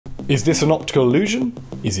Is this an optical illusion?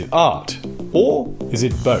 Is it art? Or is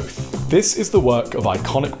it both? This is the work of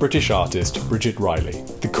iconic British artist Bridget Riley,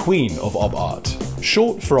 the queen of ob art.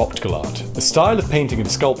 Short for optical art, a style of painting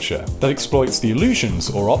and sculpture that exploits the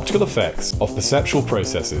illusions or optical effects of perceptual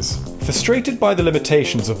processes. Frustrated by the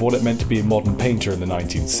limitations of what it meant to be a modern painter in the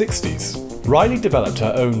 1960s, Riley developed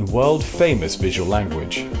her own world-famous visual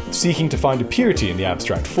language. Seeking to find a purity in the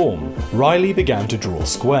abstract form, Riley began to draw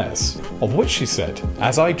squares, of which she said,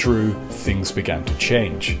 "As I drew, things began to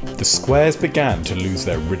change. The squares began to lose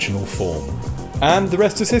their original form." And the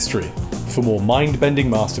rest is history. For more mind-bending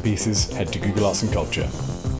masterpieces, head to Google Arts and Culture.